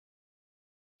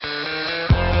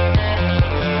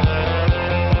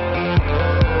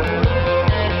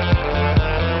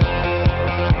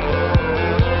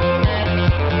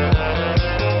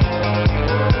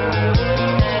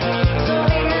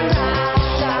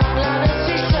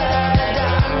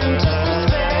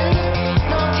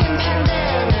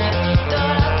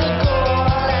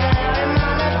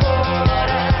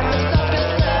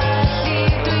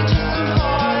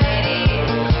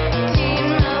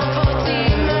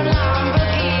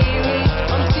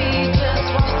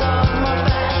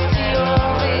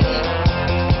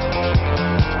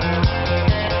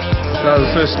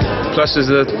plus is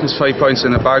there's 5 points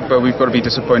in the bag, but we've got to be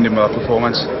disappointed with our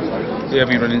performance. Yeah,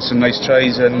 we run in some nice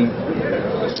tries and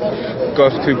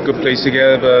got a few good plays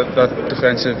together, but that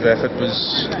defensive effort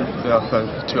was, well,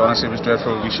 to be honest, it was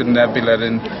dreadful. We should never be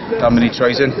letting that many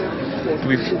tries in.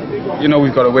 We've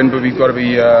got to win, but we've got to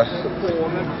be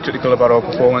critical about our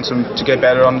performance and to get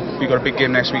better on. We've got a big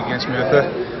game next week against Merthyr,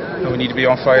 and we need to be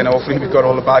on fire. And hopefully, we've got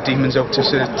all the bad demons out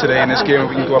today in this game, and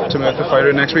we can go up to Merthyr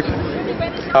firing next week.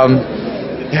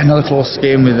 Yeah, another close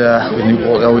game with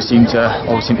Newport. They always seem to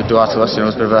do that to us. You know,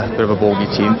 it's a bit of a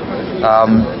bogey team.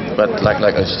 But like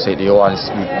I should say to you,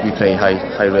 we play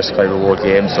high risk, high reward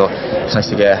games. So it's nice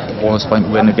to get a bonus point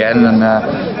win again. And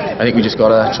I think we just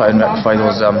got to try and rectify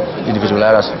those individual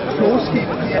errors.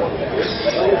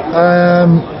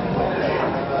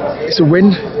 It's a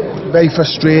win. Very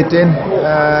frustrating.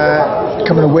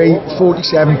 Coming away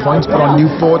 47 points put on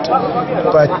Newport,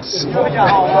 but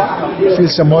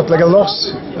feels somewhat like a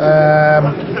loss.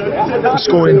 We're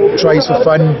scoring tries for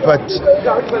fun, but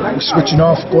we're switching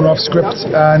off, going off script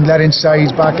and letting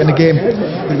sides back in the game. It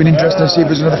would have been interesting to see if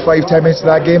there's another 5-10 minutes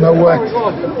of that game, how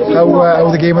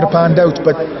the game would have panned out,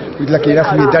 but we're lucky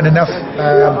enough, we had done enough.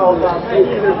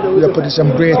 We are putting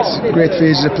some great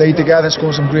phases of play together,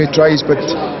 scoring some great tries, but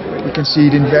we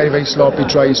conceding very sloppy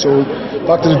tries. So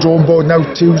back to the drawing board now,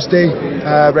 Tuesday,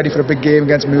 ready for a big game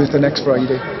against Merthyr next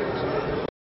Friday.